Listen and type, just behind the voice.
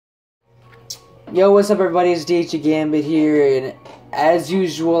Yo, what's up everybody, it's DH Gambit here, and as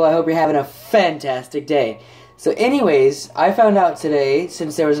usual, I hope you're having a fantastic day. So anyways, I found out today,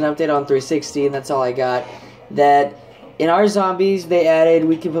 since there was an update on 360, and that's all I got, that in our zombies, they added,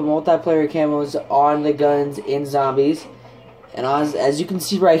 we can put multiplayer camos on the guns in zombies. And as you can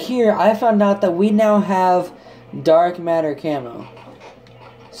see right here, I found out that we now have dark matter camo.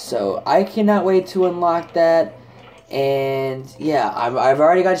 So I cannot wait to unlock that. And yeah, I've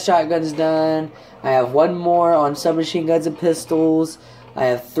already got shotguns done. I have one more on submachine guns and pistols. I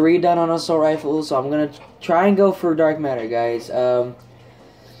have 3 done on assault rifles. So I'm gonna try and go for dark matter, guys. And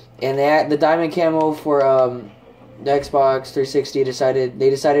the diamond camo for the Xbox 360 decided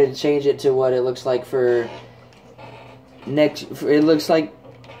to change it to what it looks like for next. It looks like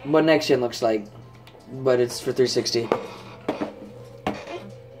what next gen looks like, but it's for 360.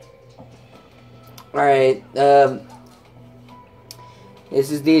 All right. This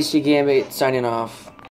is DH Gambit signing off.